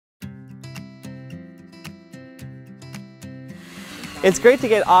It's great to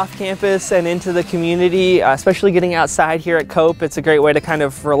get off campus and into the community, especially getting outside here at Cope. It's a great way to kind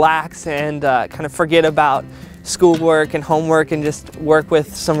of relax and kind of forget about schoolwork and homework and just work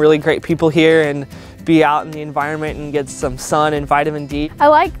with some really great people here and be out in the environment and get some sun and vitamin D. I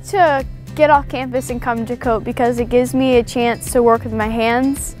like to get off campus and come to Cope because it gives me a chance to work with my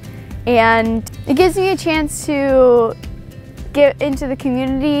hands, and it gives me a chance to get into the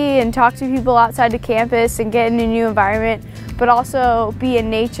community and talk to people outside the campus and get in a new environment, but also be in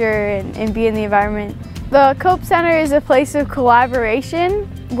nature and be in the environment. The Cope Center is a place of collaboration,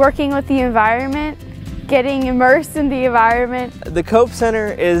 working with the environment, getting immersed in the environment. The Cope Center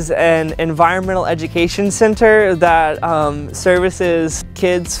is an environmental education center that services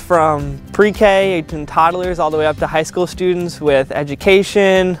kids from pre-K and toddlers all the way up to high school students with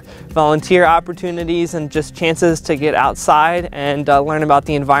education, volunteer opportunities, and just chances to get outside and learn about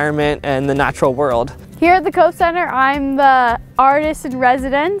the environment and the natural world. Here at the Cope Center, I'm the artist in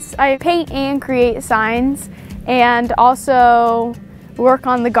residence. I paint and create signs and also work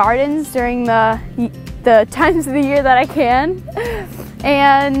on the gardens during the times of the year that I can,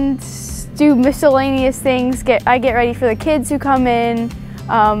 and do miscellaneous things. I get ready for the kids who come in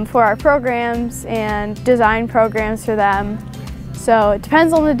for our programs and design programs for them. So it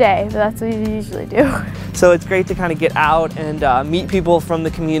depends on the day, but that's what we usually do. So it's great to kind of get out and meet people from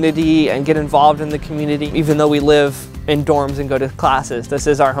the community and get involved in the community. Even though we live in dorms and go to classes, this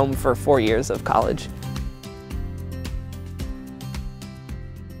is our home for 4 years of college.